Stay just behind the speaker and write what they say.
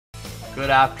Good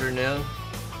afternoon.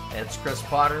 It's Chris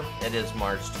Potter. It is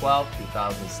March 12,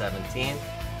 2017.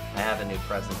 I have a new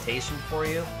presentation for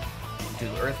you. Do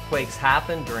earthquakes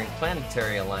happen during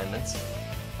planetary alignments?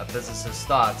 A physicist's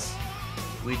thoughts.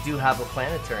 We do have a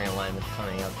planetary alignment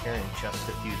coming up here in just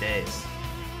a few days.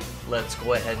 Let's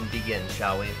go ahead and begin,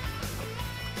 shall we?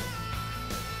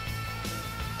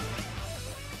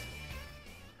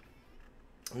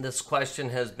 This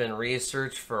question has been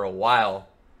researched for a while,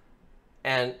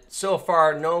 and so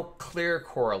far no clear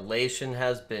correlation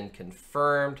has been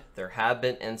confirmed. There have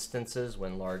been instances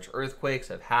when large earthquakes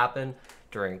have happened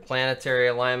during planetary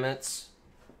alignments,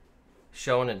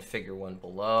 shown in figure 1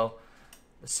 below.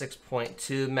 The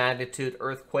 6.2 magnitude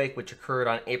earthquake, which occurred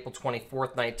on April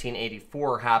 24th,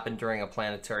 1984, happened during a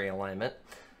planetary alignment.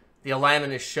 The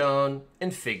alignment is shown in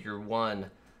figure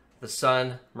 1. The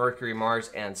Sun, Mercury,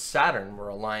 Mars, and Saturn were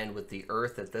aligned with the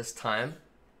Earth at this time.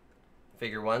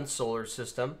 Figure 1, solar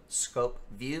system, scope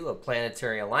view of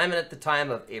planetary alignment at the time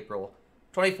of April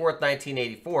 24th,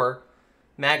 1984,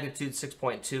 magnitude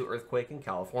 6.2 earthquake in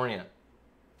California.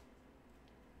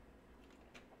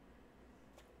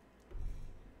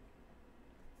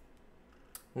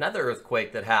 Another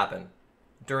earthquake that happened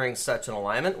during such an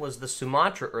alignment was the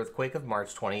Sumatra earthquake of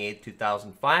March 28,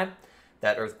 2005.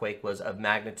 That earthquake was of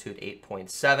magnitude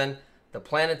 8.7. The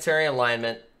planetary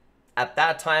alignment at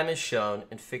that time is shown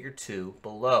in figure 2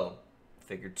 below.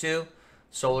 Figure 2,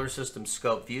 solar system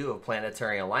scope view of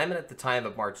planetary alignment at the time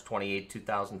of March 28,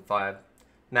 2005.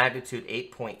 Magnitude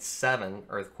 8.7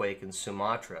 earthquake in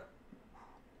Sumatra.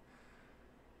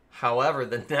 However,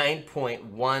 the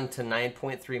 9.1 to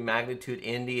 9.3 magnitude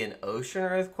Indian Ocean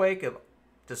earthquake of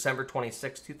December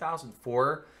 26,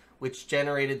 2004, which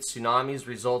generated tsunamis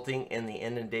resulting in the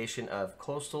inundation of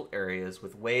coastal areas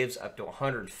with waves up to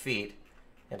 100 feet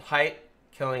in height,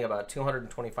 killing about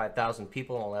 225,000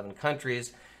 people in 11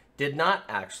 countries, did not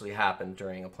actually happen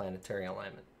during a planetary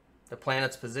alignment. The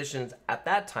planet's positions at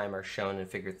that time are shown in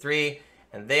figure 3,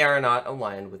 and they are not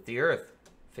aligned with the Earth.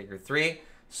 Figure 3,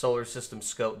 solar system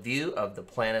scope view of the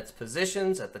planet's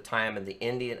positions at the time of the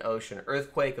Indian Ocean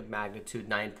earthquake of magnitude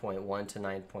 9.1 to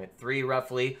 9.3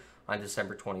 roughly on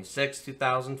December 26,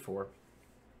 2004.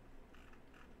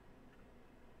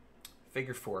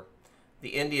 Figure 4. The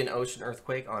Indian Ocean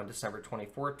earthquake on December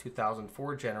 24,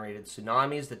 2004 generated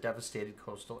tsunamis that devastated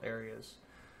coastal areas.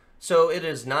 So it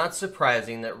is not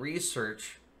surprising that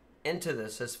research into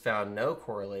this has found no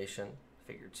correlation,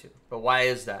 figure 2. But why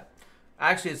is that?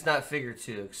 Actually, it's not figure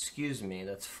 2, excuse me,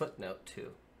 that's footnote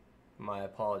 2. My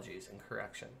apologies and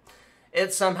correction.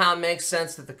 It somehow makes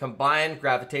sense that the combined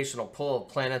gravitational pull of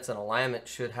planets in alignment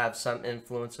should have some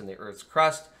influence in the Earth's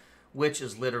crust, which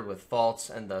is littered with faults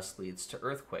and thus leads to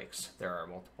earthquakes. There are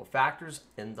multiple factors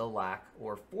in the lack,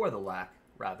 or for the lack,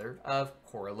 rather, of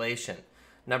correlation.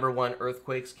 Number 1,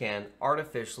 earthquakes can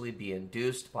artificially be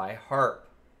induced by HAARP.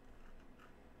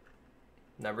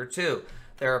 Number 2,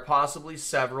 there are possibly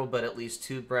several, but at least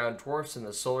 2 brown dwarfs in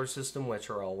the solar system which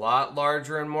are a lot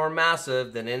larger and more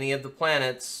massive than any of the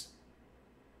planets.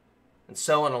 And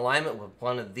so an alignment with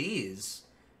one of these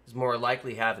is more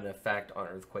likely to have an effect on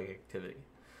earthquake activity.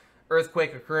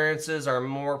 Earthquake occurrences are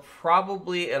more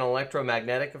probably an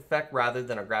electromagnetic effect rather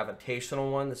than a gravitational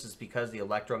one. This is because the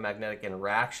electromagnetic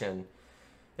interaction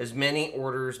is many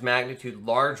orders magnitude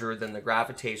larger than the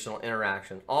gravitational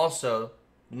interaction. Also,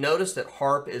 notice that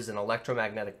HAARP is an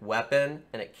electromagnetic weapon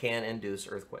and it can induce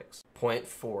earthquakes. Point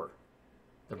 4.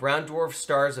 The brown dwarf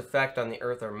star's effect on the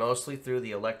Earth are mostly through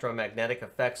the electromagnetic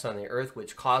effects on the Earth,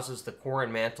 which causes the core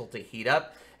and mantle to heat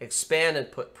up, expand, and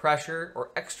put pressure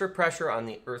or extra pressure on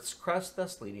the Earth's crust,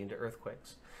 thus leading to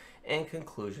earthquakes. In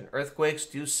conclusion, earthquakes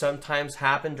do sometimes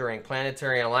happen during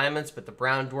planetary alignments, but the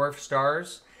brown dwarf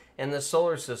stars in the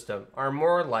solar system are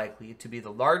more likely to be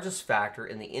the largest factor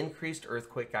in the increased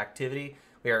earthquake activity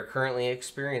we are currently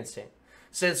experiencing.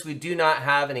 Since we do not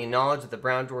have any knowledge of the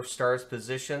brown dwarf star's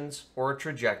positions or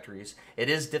trajectories, it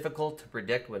is difficult to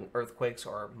predict when earthquakes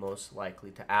are most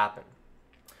likely to happen.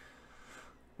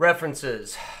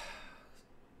 References.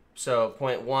 So,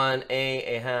 point 1,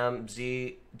 A. Aham,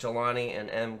 Z. Jelani, and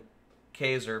M.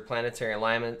 Kaiser, planetary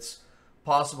alignments.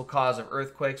 Possible cause of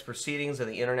earthquakes, proceedings of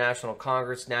the International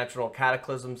Congress, Natural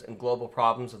Cataclysms, and Global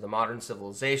Problems of the Modern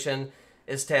Civilization.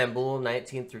 Istanbul,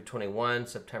 19 through 21,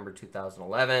 September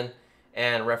 2011.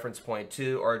 And reference point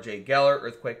 2, R.J. Geller,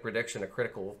 Earthquake Prediction, a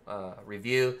Critical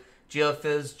Review.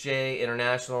 Geophys J.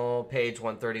 International, page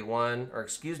 131, or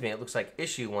excuse me, it looks like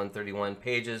issue 131,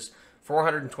 pages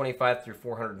 425 through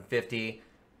 450,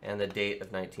 and the date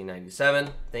of 1997.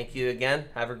 Thank you again.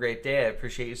 Have a great day. I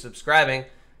appreciate you subscribing.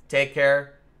 Take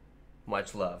care.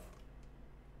 Much love.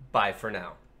 Bye for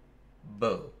now.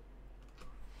 Boo.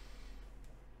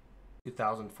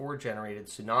 2004 generated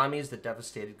tsunamis that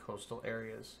devastated coastal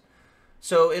areas.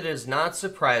 So it is not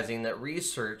surprising that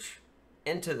research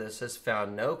into this has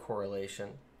found no correlation,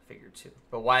 figure 2.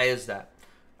 But why is that?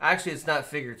 Actually, it's not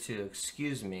figure 2,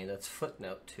 excuse me, that's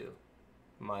footnote 2.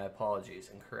 My apologies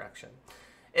and correction.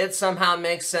 It somehow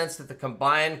makes sense that the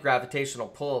combined gravitational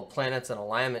pull of planets in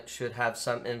alignment should have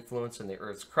some influence in the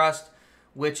Earth's crust,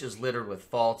 which is littered with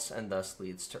faults and thus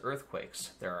leads to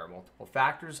earthquakes. There are multiple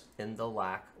factors in the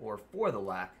lack, or for the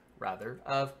lack, rather,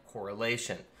 of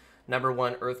correlation. Number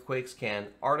 1, earthquakes can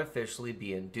artificially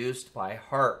be induced by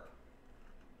HAARP.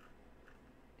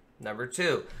 Number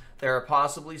 2, there are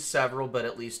possibly several, but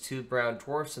at least 2 brown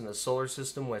dwarfs in the solar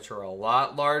system which are a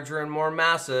lot larger and more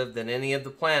massive than any of the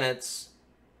planets.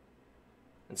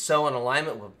 And so an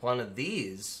alignment with one of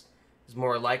these is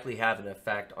more likely to have an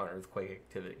effect on earthquake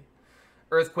activity.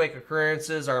 Earthquake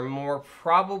occurrences are more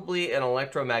probably an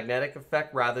electromagnetic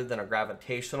effect rather than a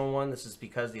gravitational one. This is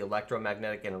because the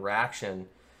electromagnetic interaction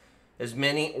is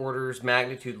many orders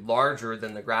magnitude larger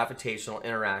than the gravitational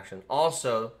interaction.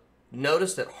 Also,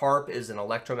 notice that HAARP is an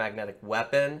electromagnetic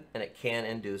weapon and it can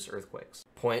induce earthquakes.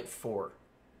 Point 4.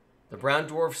 The brown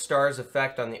dwarf star's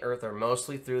effect on the Earth are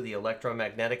mostly through the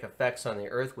electromagnetic effects on the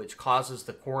Earth, which causes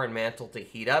the core and mantle to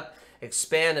heat up,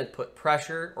 expand, and put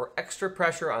pressure or extra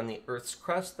pressure on the Earth's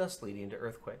crust, thus leading to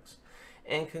earthquakes.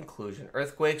 In conclusion,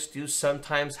 earthquakes do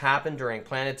sometimes happen during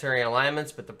planetary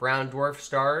alignments, but the brown dwarf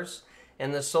stars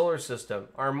in the solar system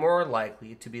are more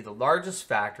likely to be the largest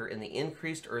factor in the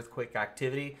increased earthquake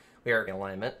activity we are in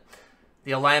alignment.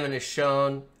 The alignment is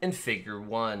shown in figure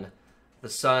 1. The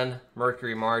Sun,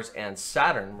 Mercury, Mars, and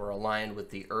Saturn were aligned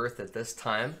with the Earth at this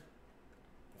time.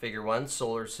 Figure 1,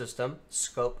 solar system,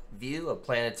 scope view of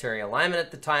planetary alignment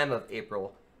at the time of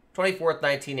April 24th,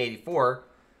 1984,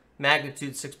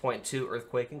 magnitude 6.2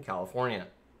 earthquake in California.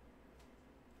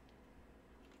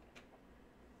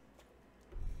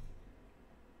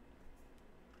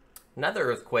 Another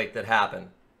earthquake that happened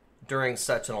during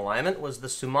such an alignment was the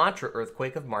Sumatra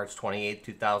earthquake of March 28,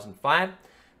 2005.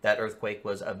 That earthquake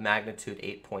was of magnitude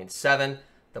 8.7.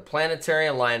 The planetary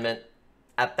alignment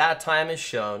at that time is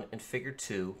shown in figure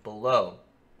 2 below.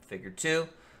 Figure 2,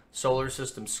 solar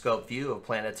system scope view of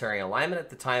planetary alignment at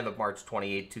the time of March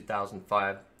 28,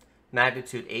 2005.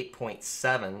 Magnitude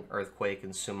 8.7 earthquake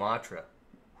in Sumatra.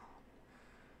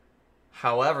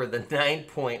 However, the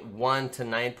 9.1 to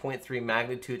 9.3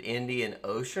 magnitude Indian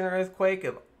Ocean earthquake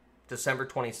of December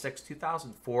 26,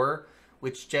 2004,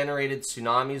 which generated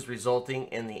tsunamis resulting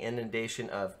in the inundation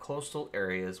of coastal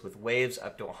areas with waves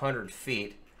up to 100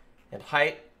 feet in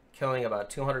height, killing about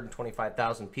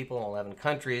 225,000 people in 11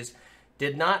 countries,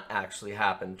 did not actually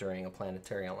happen during a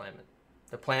planetary alignment.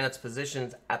 The planet's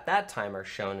positions at that time are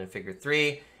shown in figure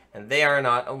 3, and they are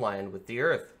not aligned with the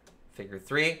Earth. Figure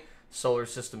 3, solar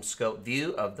system scope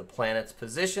view of the planet's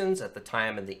positions at the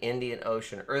time of the Indian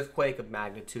Ocean earthquake of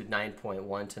magnitude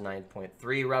 9.1 to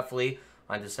 9.3 roughly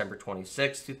on December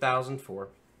 26, 2004.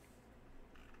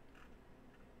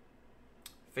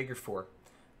 Figure 4,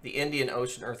 the Indian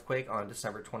Ocean earthquake on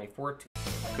December 24.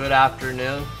 Good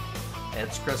afternoon,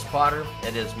 it's Chris Potter.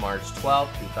 It is March 12,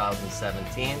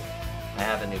 2017. I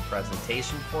have a new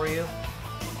presentation for you.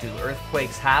 Do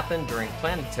earthquakes happen during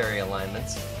planetary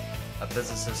alignments? A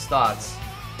physicist's thoughts.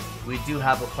 We do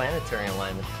have a planetary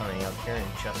alignment coming up here in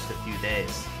just a few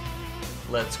days.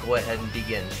 Let's go ahead and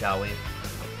begin, shall we?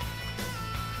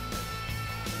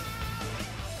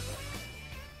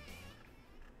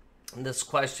 This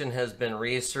question has been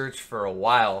researched for a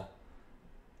while,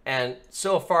 and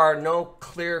so far no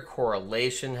clear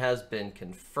correlation has been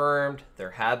confirmed.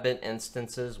 There have been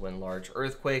instances when large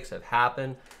earthquakes have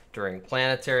happened during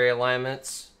planetary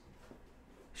alignments,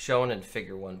 shown in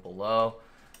figure 1 below.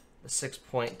 The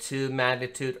 6.2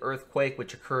 magnitude earthquake,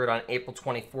 which occurred on April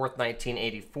 24th,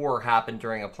 1984, happened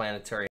during a planetary